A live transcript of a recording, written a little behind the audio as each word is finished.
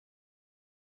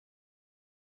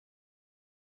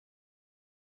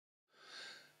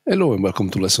Hello and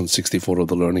welcome to lesson 64 of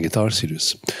the Learning Guitar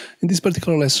series. In this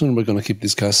particular lesson we're going to keep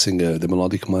discussing the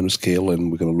melodic minor scale,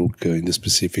 and we're going to look in the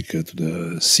specific to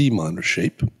the C minor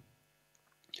shape.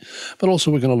 But also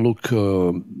we're going to look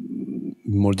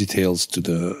more details to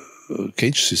the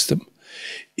cage system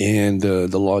and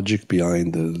the logic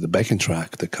behind the backing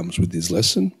track that comes with this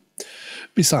lesson,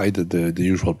 beside the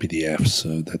usual PDFs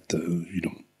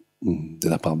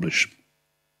that I publish.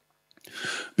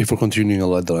 Before continuing,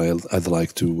 I'd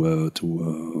like to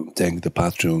thank the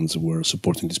Patreons who are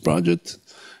supporting this project.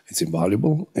 It's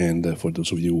invaluable, and for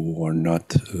those of you who are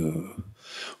not, who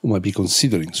might be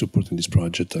considering supporting this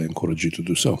project, I encourage you to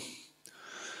do so.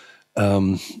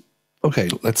 Okay,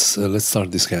 let's start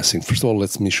discussing. First of all,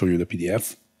 let me show you the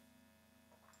PDF.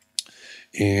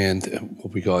 And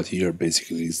what we got here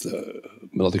basically is the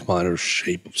melodic minor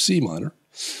shape of C minor.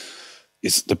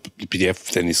 It's the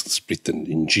PDF then is split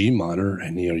in G minor,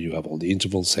 and here you have all the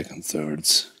intervals, second,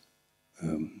 thirds,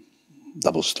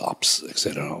 double stops,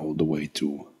 etc., all the way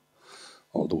to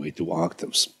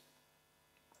octaves.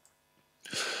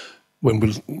 When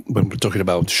we're talking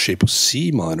about shape of C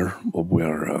minor, what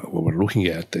we're looking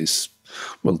at is,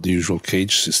 well, the usual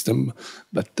cage system.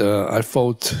 But I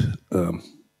thought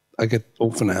I get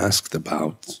often asked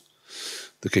about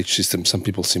the cage system. Some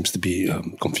people seem to be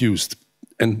confused.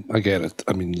 And I get it.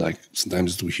 I mean, like,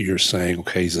 sometimes we hear saying,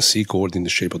 okay, is a C chord in the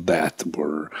shape of that,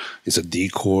 or is a D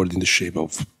chord in the shape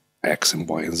of X and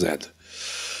Y and Z.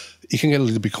 It can get a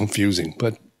little bit confusing,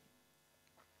 but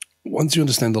once you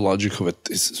understand the logic of it,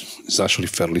 it's actually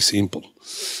fairly simple.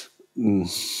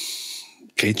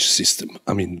 Cage system.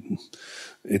 I mean,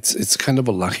 it's kind of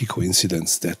a lucky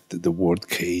coincidence that the word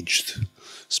caged,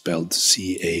 spelled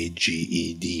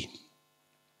C-A-G-E-D,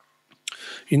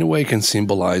 in a way can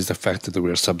symbolize the fact that we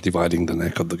are subdividing the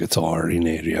neck of the guitar in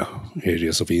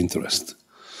areas of interest.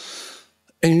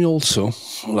 And also,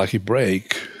 lucky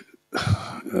break,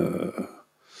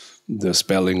 the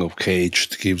spelling of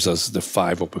caged gives us the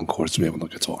 5 open chords we have on the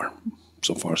guitar.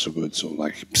 So far, so good. So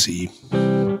like C,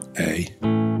 A,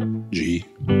 G,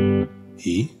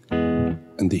 E,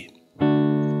 and D.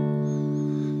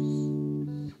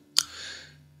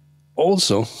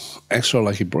 Also, extra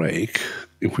lucky break,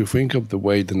 if we think of the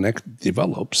way the neck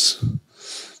develops,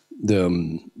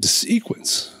 the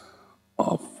sequence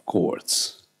of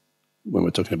chords when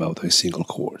we're talking about a single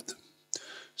chord.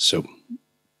 So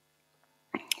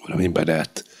what I mean by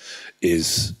that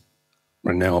is,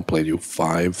 right now I'll play you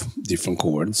 5 different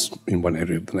chords in one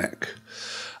area of the neck.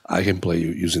 I can play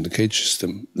you, using the cage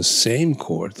system, the same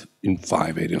chord in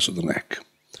 5 areas of the neck,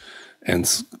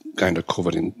 and kind of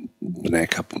covering the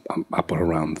neck up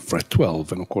around fret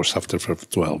 12. And of course, after fret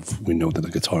 12, we know that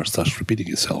the guitar starts repeating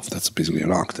itself. That's basically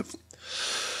an octave.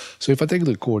 So if I take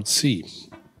the chord C,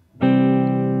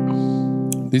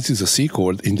 this is a C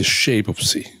chord in the shape of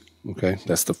C. Okay,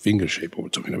 that's the finger shape we're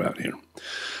talking about here.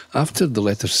 After the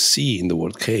letter C in the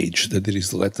word cage, there is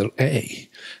the letter A.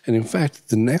 And in fact,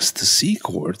 the next C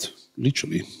chord,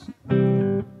 literally,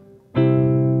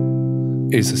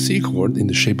 is a C chord in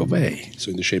the shape of A,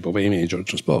 so in the shape of A major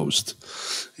transposed.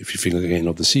 If you think again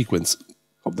of the sequence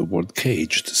of the word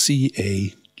caged,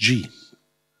 C-A-G.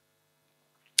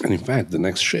 And in fact, the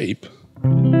next shape,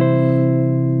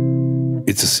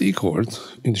 it's a C chord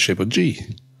in the shape of G.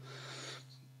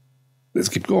 Let's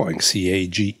keep going,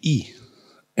 C-A-G-E.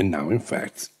 And now, in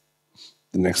fact,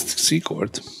 the next C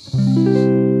chord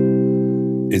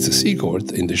is a C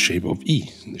chord in the shape of E,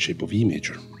 in the shape of E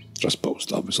major,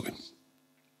 transposed, obviously.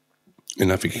 And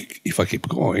if I keep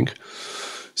going,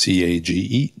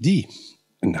 C-A-G-E-D,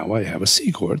 and now I have a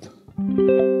C chord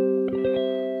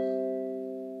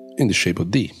in the shape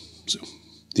of D, so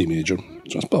D major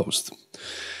transposed.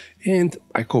 And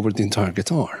I covered the entire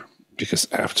guitar, because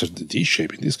after the D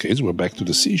shape, in this case, we're back to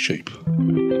the C shape.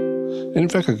 And in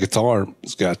fact, a guitar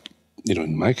has got,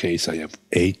 in my case, I have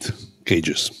 8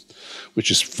 cages, which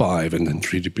is 5, and then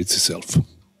 3 repeats itself.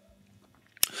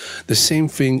 The same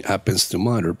thing happens to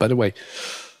minor. By the way,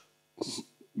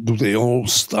 do they all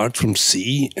start from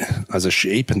C as a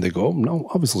shape and they go? No,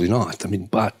 obviously not. I mean,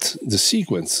 but the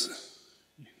sequence,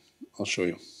 I'll show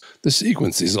you. The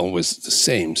sequence is always the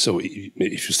same. So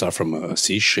if you start from a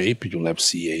C shape, you'll have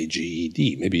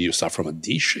C-A-G-E-D. Maybe you start from a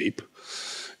D shape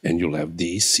and you'll have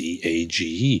D,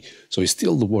 C-A-G-E. So it's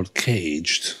still the word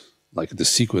caged, like the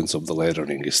sequence of the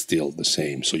lettering is still the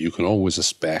same. So you can always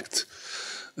expect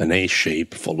an A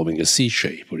shape following a C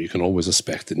shape, or you can always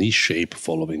expect an E shape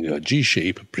following a G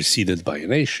shape preceded by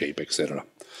an A shape, etc.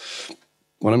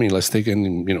 What I mean, let's take a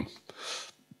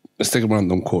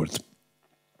random chord,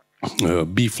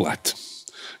 B flat.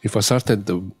 If I started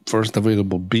the first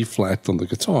available B flat on the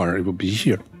guitar, it would be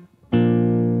here.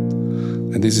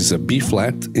 And this is a B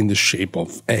flat in the shape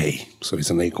of A, so it's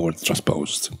an A chord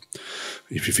transposed.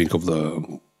 If you think of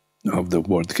the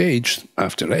word caged,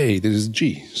 after A there is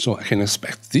G, so I can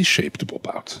expect this shape to pop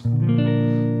out.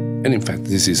 And in fact,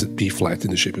 this is a B flat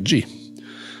in the shape of G.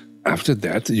 After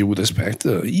that, you would expect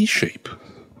a E shape.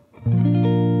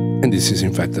 And this is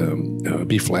in fact a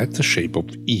B flat, the shape of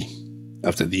E.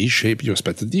 After the E shape, you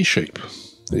expect a D shape.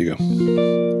 There you go.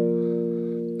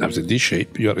 After D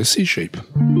shape, you have a C shape.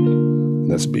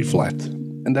 And that's B flat.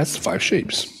 And that's 5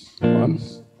 shapes. 1,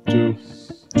 2,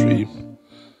 3,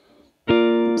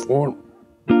 4,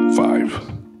 5.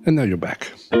 And now you're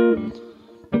back.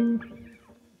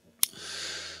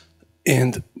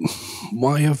 And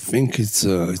why I think it's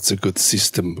a good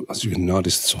system, as you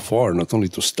noticed so far, not only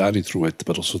to study through it,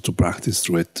 but also to practice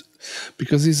through it,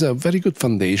 because it's a very good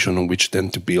foundation on which then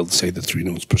to build, say, the 3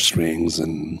 notes per strings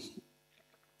and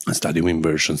study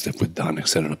inversions that we've done,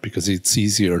 etc. Because it's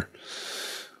easier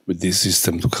with this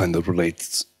system to kind of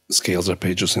relate scales,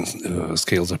 arpeggios,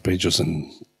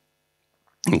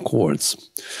 and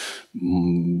chords.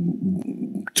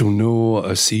 To know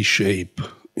a C shape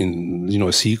in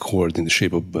a C chord in the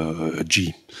shape of a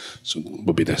G, so it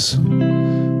would be this.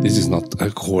 This is not a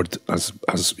chord as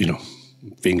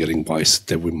fingering wise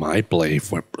that we might play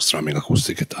for strumming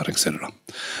acoustic guitar, etc.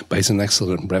 But it's an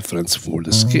excellent reference for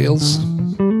the scales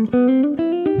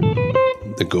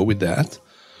that go with that,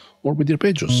 or with the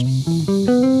arpeggios.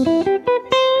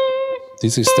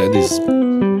 This instead is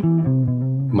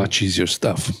much easier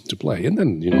stuff to play, and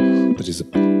then there is a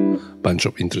bunch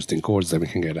of interesting chords that we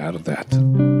can get out of that,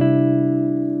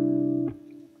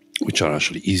 which are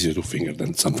actually easier to finger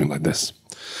than something like this.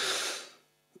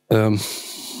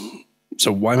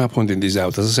 So why am I pointing this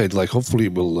out? As I said, hopefully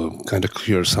it will kind of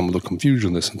clear some of the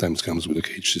confusion that sometimes comes with the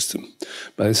cage system.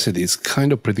 But as I said, it's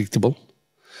kind of predictable,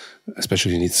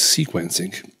 especially in its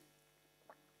sequencing.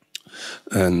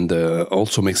 And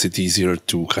also makes it easier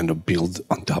to kind of build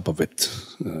on top of it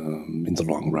in the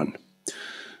long run,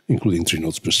 including 3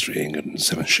 notes per string and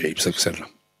 7 shapes, etc.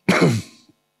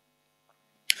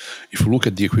 If you look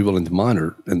at the equivalent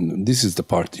minor, and this is the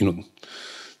part,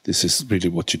 this is really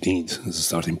what you need as a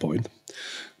starting point.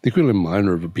 The equivalent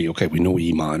minor would be, okay, we know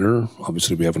E minor,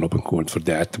 obviously we have an open chord for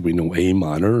that, we know A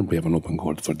minor, we have an open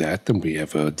chord for that, and we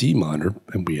have a D minor,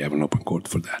 and we have an open chord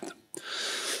for that.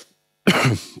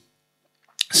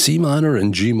 C minor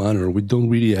and G minor, we don't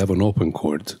really have an open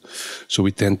chord, so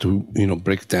we tend to,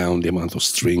 break down the amount of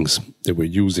strings that we're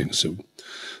using. So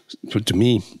to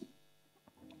me,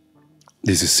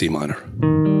 this is C minor.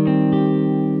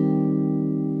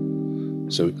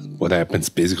 So what happens,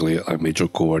 basically, a major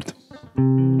chord.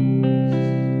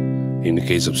 In the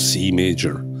case of C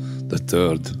major, the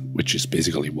third, which is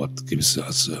basically what gives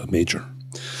us a major,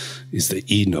 is the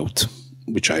E note,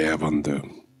 which I have on the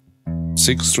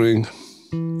 6th string,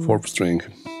 4th string,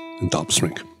 and top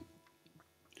string.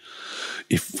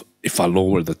 If I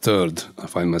lower the third, I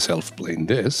find myself playing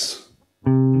this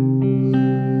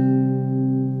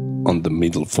on the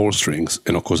middle 4 strings,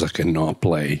 and of course I cannot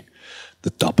play the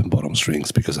top and bottom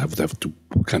strings because I would have to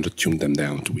kind of tune them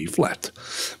down to E flat.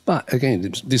 But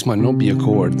again, this might not be a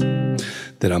chord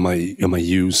that I might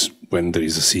use when there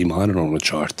is a C minor on the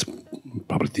chart.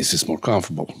 Probably this is more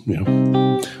comfortable,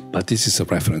 But this is a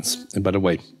reference. And by the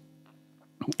way,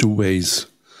 2 ways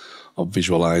of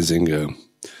visualizing a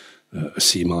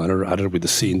C minor, either with the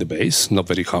C in the bass, not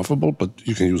very comfortable, but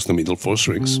you can use the middle 4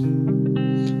 strings.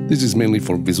 This is mainly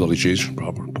for visualization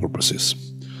purposes.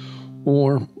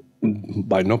 Or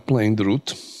by not playing the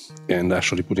root and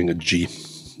actually putting a G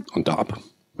on top,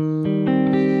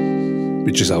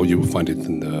 which is how you will find it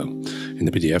in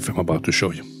the PDF I'm about to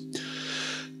show you.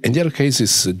 And the other case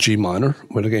is G minor,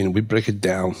 where again we break it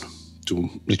down to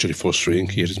literally 4 string.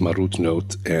 Here is my root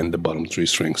note and the bottom 3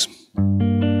 strings,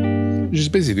 which is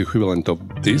basically the equivalent of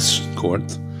this chord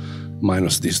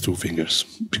minus these 2 fingers,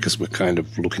 because we're kind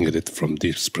of looking at it from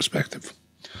this perspective.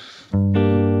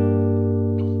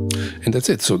 And that's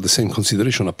it. So the same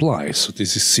consideration applies. So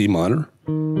this is C minor,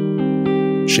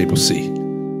 shape of C.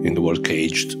 In the word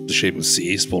caged, the shape of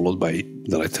C is followed by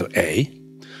the letter A.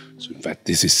 So in fact,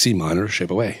 this is C minor, shape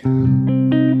of A.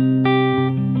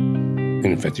 And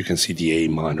in fact, you can see the A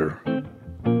minor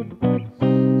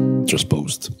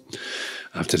transposed.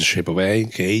 After the shape of A,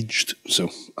 caged, so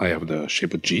I have the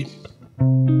shape of G.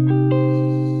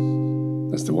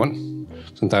 That's the one.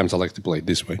 Sometimes I like to play it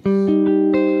this way.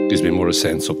 Gives me more a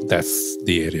sense of that's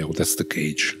the area, that's the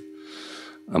cage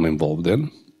I'm involved in.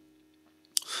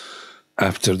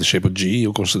 After the shape of G,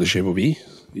 of course, the shape of E.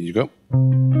 Here you go.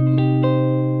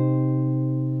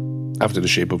 After the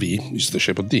shape of E is the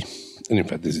shape of D. And in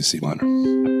fact, this is C minor.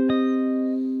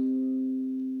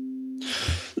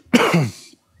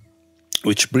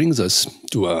 Which brings us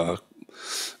to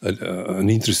an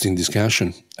interesting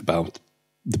discussion about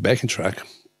the backing track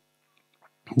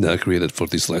that I created for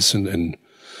this lesson and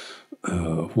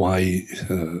why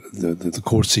the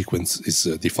chord sequence is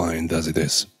defined as it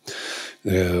is.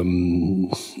 By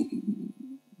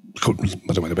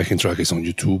the way, the backing track is on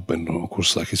YouTube, and of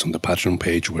course, like it's on the Patreon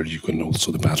page, where you can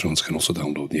also, the patrons can also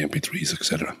download the MP3s,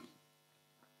 etc.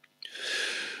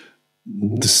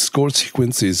 This chord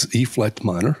sequence is E flat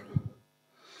minor,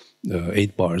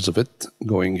 8 bars of it,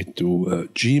 going into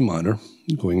G minor,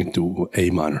 going into A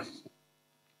minor.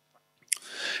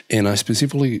 And I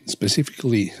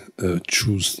specifically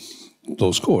choose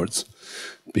those chords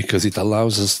because it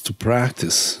allows us to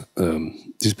practice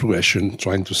this progression,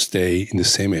 trying to stay in the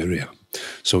same area.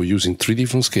 So using 3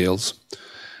 different scales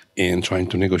and trying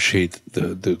to negotiate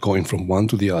the going from one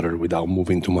to the other without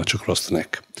moving too much across the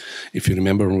neck. If you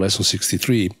remember on lesson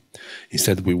 63,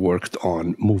 instead we worked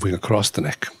on moving across the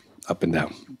neck, up and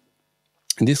down.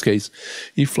 In this case,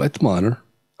 E flat minor,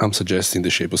 I'm suggesting the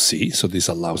shape of C, so this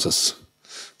allows us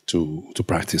to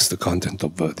practice the content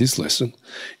of this lesson.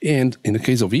 And in the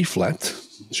case of E flat,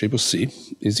 shape of C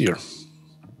is here.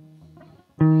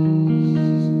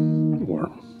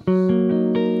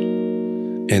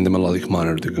 And the melodic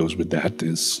minor that goes with that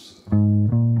is...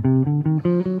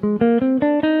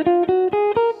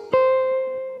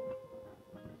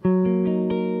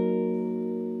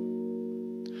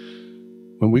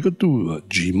 When we go to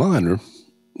G minor,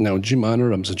 now G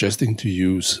minor, I'm suggesting to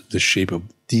use the shape of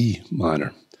D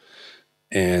minor.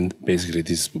 And basically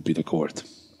this would be the chord.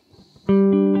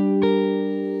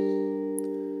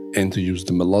 And to use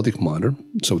the melodic minor,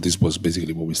 so this was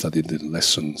basically what we studied in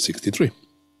lesson 63.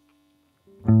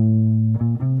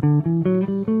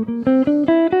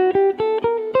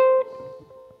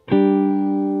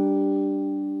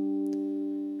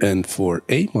 And for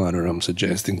A minor, I'm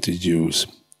suggesting to use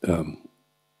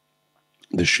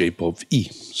the shape of E.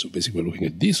 So basically we're looking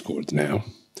at this chord now,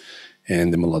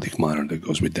 and the melodic minor that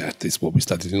goes with that is what we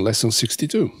studied in lesson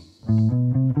 62.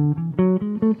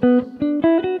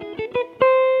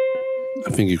 I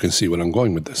think you can see where I'm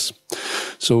going with this.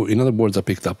 So in other words, I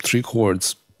picked up 3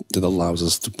 chords that allows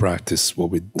us to practice what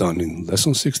we've done in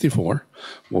lesson 64,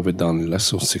 what we've done in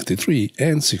lesson 63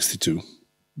 and 62,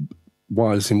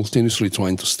 while simultaneously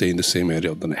trying to stay in the same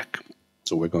area of the neck.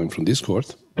 So we're going from this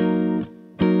chord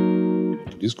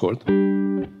to this chord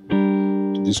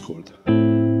to this chord,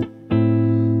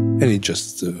 and it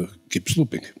just keeps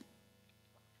looping.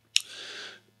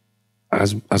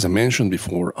 As I mentioned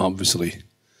before, obviously,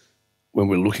 when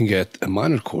we're looking at a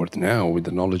minor chord now, with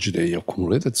the knowledge that you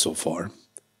accumulated so far,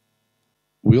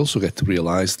 we also get to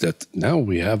realize that now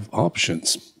we have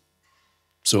options.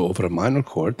 So over a minor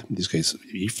chord, in this case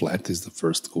E flat is the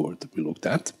first chord that we looked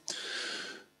at.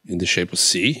 In the shape of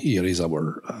C, here is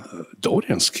our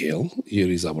Dorian scale, here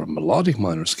is our melodic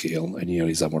minor scale, and here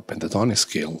is our pentatonic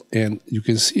scale. And you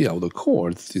can see how the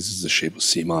chord, this is the shape of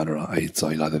C minor, it's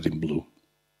highlighted in blue.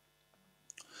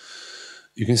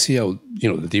 You can see how,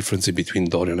 the difference between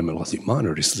Dorian and melodic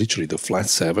minor is literally the flat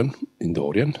 7 in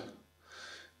Dorian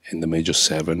and the major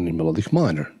 7 in melodic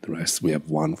minor. The rest, we have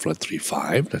 1 flat 3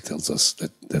 5. That tells us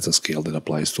that that's a scale that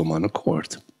applies to a minor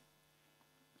chord.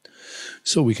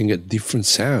 So we can get different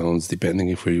sounds depending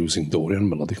if we're using Dorian,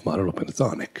 melodic minor, or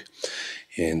pentatonic.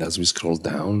 And as we scroll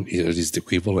down, here is the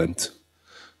equivalent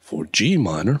for G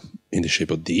minor in the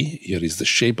shape of D. Here is the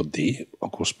shape of D,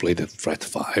 of course played at fret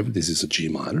 5. This is a G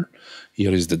minor.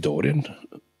 Here is the Dorian.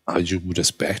 As you would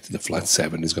expect, the flat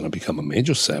 7 is going to become a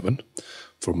major 7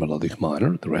 for melodic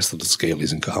minor. The rest of the scale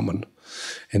is in common.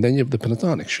 And then you have the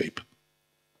pentatonic shape.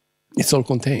 It's all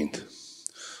contained.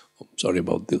 Oh, sorry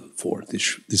about the 4.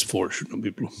 This 4 should not be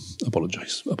blue.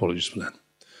 Apologies for that.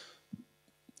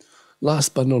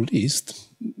 Last but not least,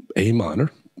 A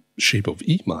minor, shape of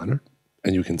E minor,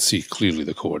 and you can see clearly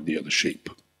the chord, the other shape.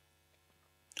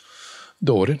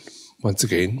 Dorian, once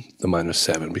again, the minor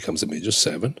 7 becomes a major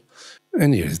 7,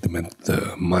 and here is the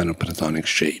minor pentatonic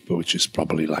shape, which is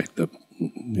probably like the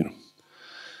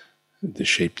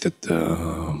shape that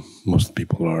most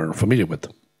people are familiar with.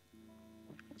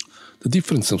 The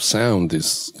difference of sound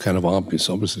is kind of obvious.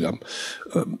 Obviously, I'm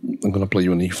going to play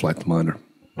you an E flat minor.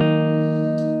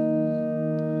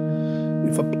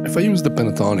 If I use the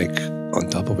pentatonic on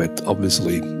top of it,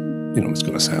 obviously, it's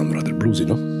going to sound rather bluesy,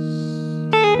 no?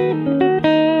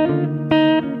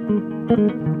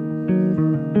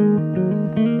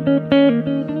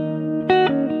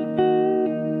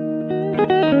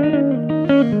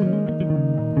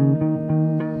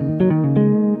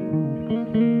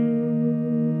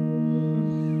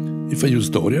 If I use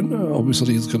Dorian,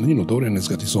 obviously it's going to, Dorian has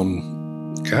got his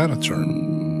own character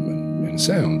and even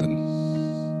sound.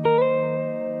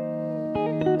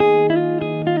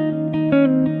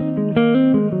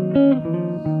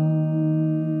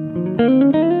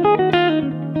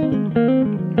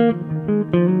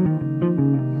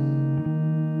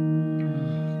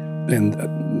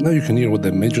 And now you can hear what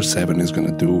the major 7 is going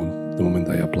to do the moment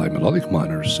I apply melodic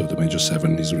minor. So the major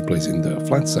 7 is replacing the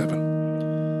flat 7.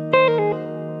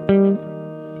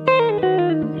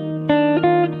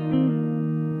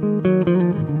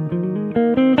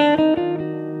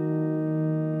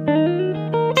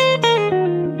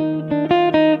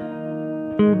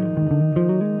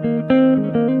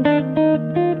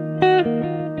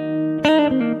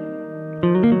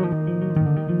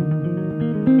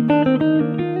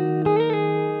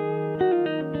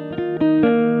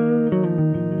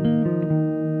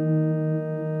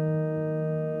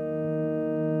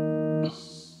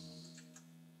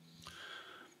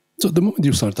 So the moment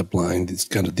you start applying these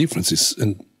kind of differences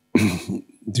and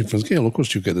different scale, of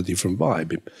course, you get a different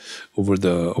vibe over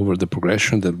the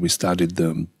progression that we studied.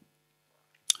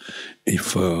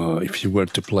 If you were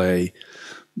to play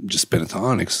just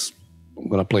pentatonics, I'm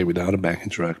gonna play without a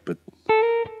backing track, but.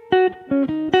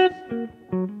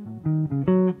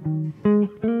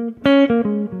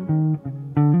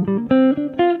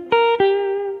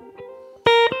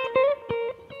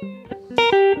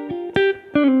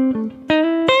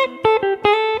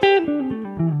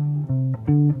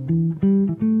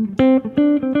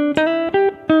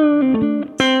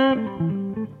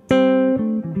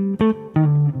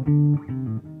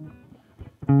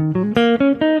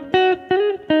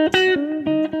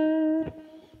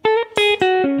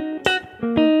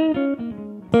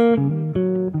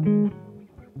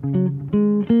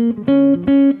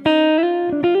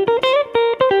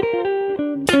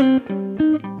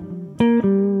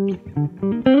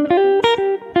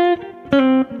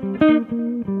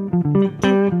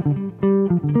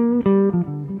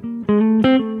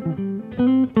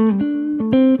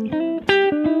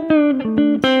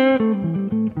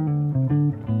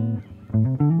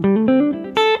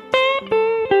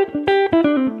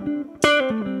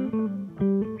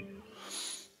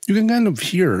 You can kind of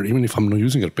hear, even if I'm not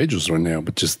using arpeggios right now,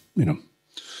 but just,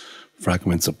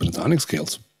 fragments of pentatonic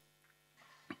scales,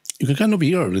 you can kind of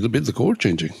hear a little bit the chord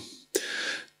changing.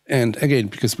 And again,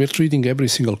 because we're treating every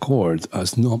single chord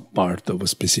as not part of a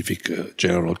specific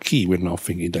general key, we're not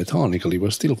thinking diatonically,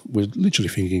 we're literally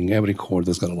thinking every chord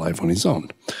has got a life on its own.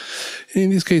 And in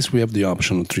this case, we have the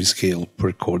option of 3 scale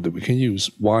per chord that we can use,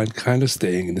 while kind of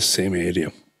staying in the same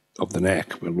area of the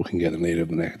neck. We're looking at an area of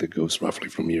the neck that goes roughly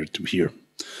from here to here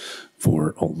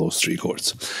for all those 3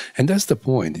 chords. And that's the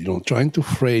point, trying to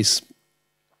phrase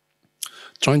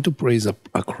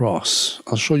across.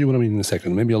 I'll show you what I mean in a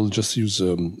second. Maybe I'll just use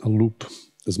a loop,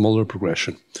 a smaller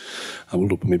progression. I will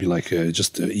loop maybe like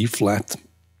just E flat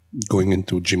going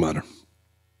into G minor.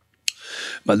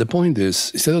 But the point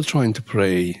is, instead of trying to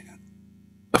play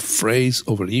a phrase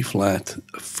over E flat,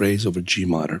 a phrase over G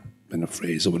minor, and a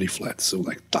phrase over E flat, so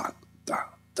like da, da,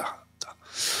 da, da.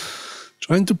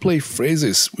 Trying to play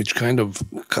phrases which kind of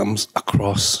comes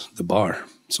across the bar.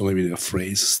 So maybe a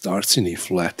phrase starts in E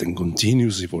flat and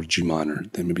continues over G minor,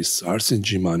 then maybe starts in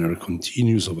G minor and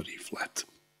continues over E flat.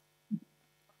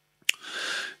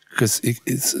 Because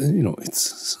it's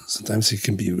sometimes it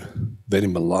can be very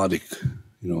melodic,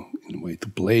 in a way to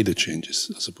play the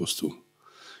changes as opposed to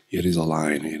here is a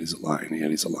line, here is a line,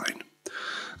 here is a line.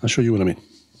 I'll show you what I mean.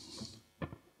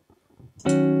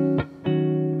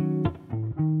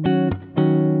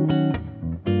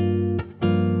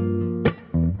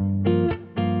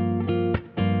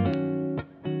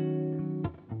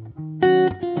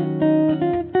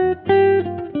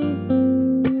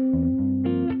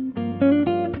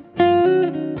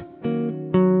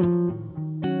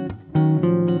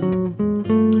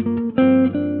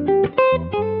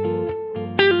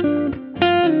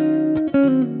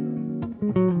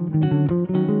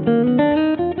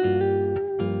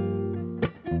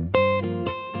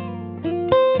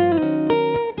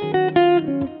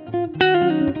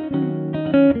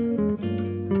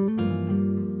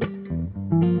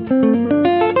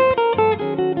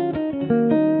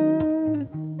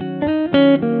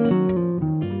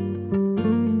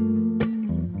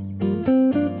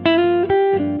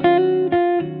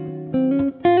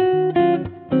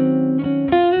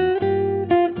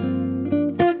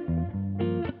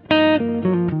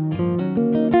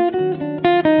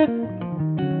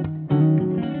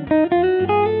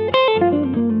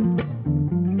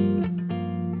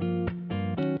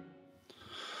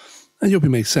 I hope it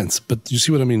makes sense, but you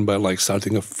see what I mean by like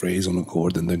starting a phrase on a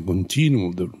chord and then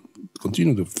continue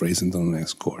the phrase into the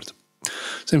next chord.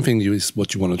 Same thing is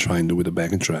what you want to try and do with the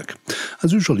backing track.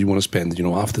 As usual, you want to spend,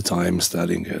 half the time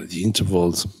studying the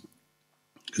intervals,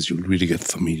 because you'll really get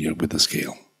familiar with the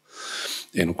scale.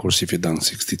 And of course, if you've done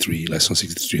lesson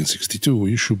 63 and 62,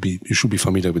 you should be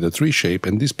familiar with the 3 shape,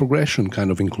 and this progression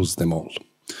kind of includes them all.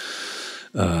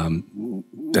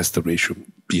 That's the ratio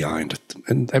behind it.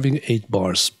 And having 8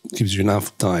 bars gives you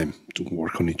enough time to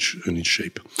work on each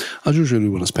shape. As usual,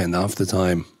 you want to spend half the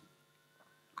time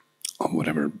on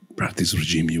whatever practice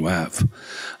regime you have.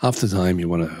 Half the time you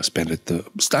want to spend it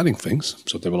studying things,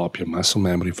 so develop your muscle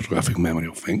memory, photographic memory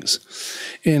of things.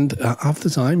 And half the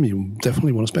time you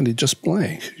definitely want to spend it just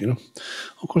playing,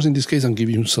 Of course, in this case, I'm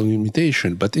giving you some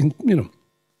limitation, but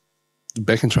the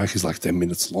backing track is like 10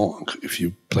 minutes long. If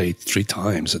you play it 3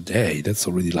 times a day, that's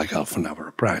already like half an hour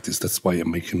of practice. That's why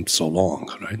I'm making it so long,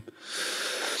 right?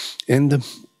 And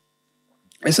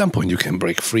at some point, you can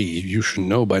break free. You should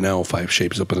know by now 5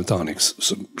 shapes of pentatonics.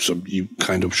 So you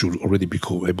kind of should already be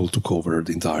able to cover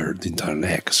the entire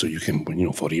neck. So you can,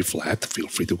 for E flat, feel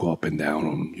free to go up and down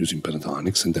on using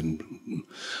pentatonics, and then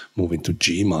move into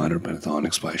G minor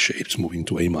pentatonics 5 shapes, moving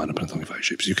to A minor pentatonic 5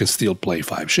 shapes. You can still play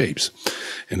 5 shapes.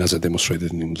 And as I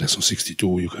demonstrated in lesson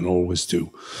 62, you can always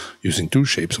do, using 2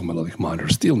 shapes of melodic minor,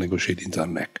 still negotiate the entire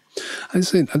neck. I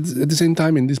say at the same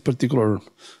time, in this particular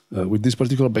with this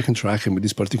particular backing track and with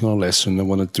this particular lesson, I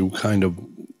wanted to kind of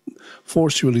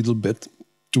force you a little bit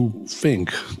to think,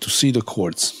 to see the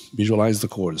chords, visualize the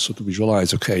chords. So to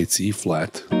visualize, okay, it's E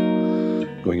flat,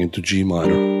 going into G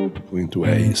minor, going to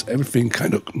A, so everything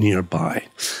kind of nearby.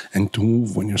 And to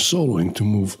move, when you're soloing, to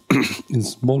move in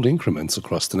small increments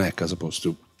across the neck as opposed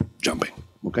to jumping,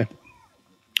 okay?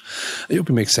 I hope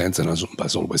it makes sense, and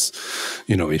as always,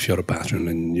 if you're a patron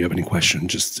and you have any question,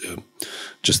 just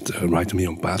write to me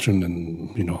on Patreon,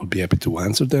 and I'll be happy to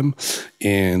answer them.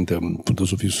 And for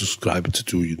those of you subscribed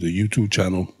to the YouTube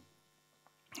channel,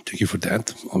 thank you for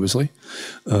that, obviously.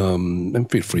 And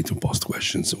feel free to post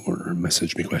questions or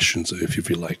message me questions if you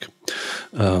feel like.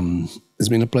 It's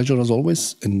been a pleasure as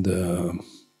always, and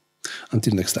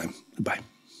until next time, goodbye.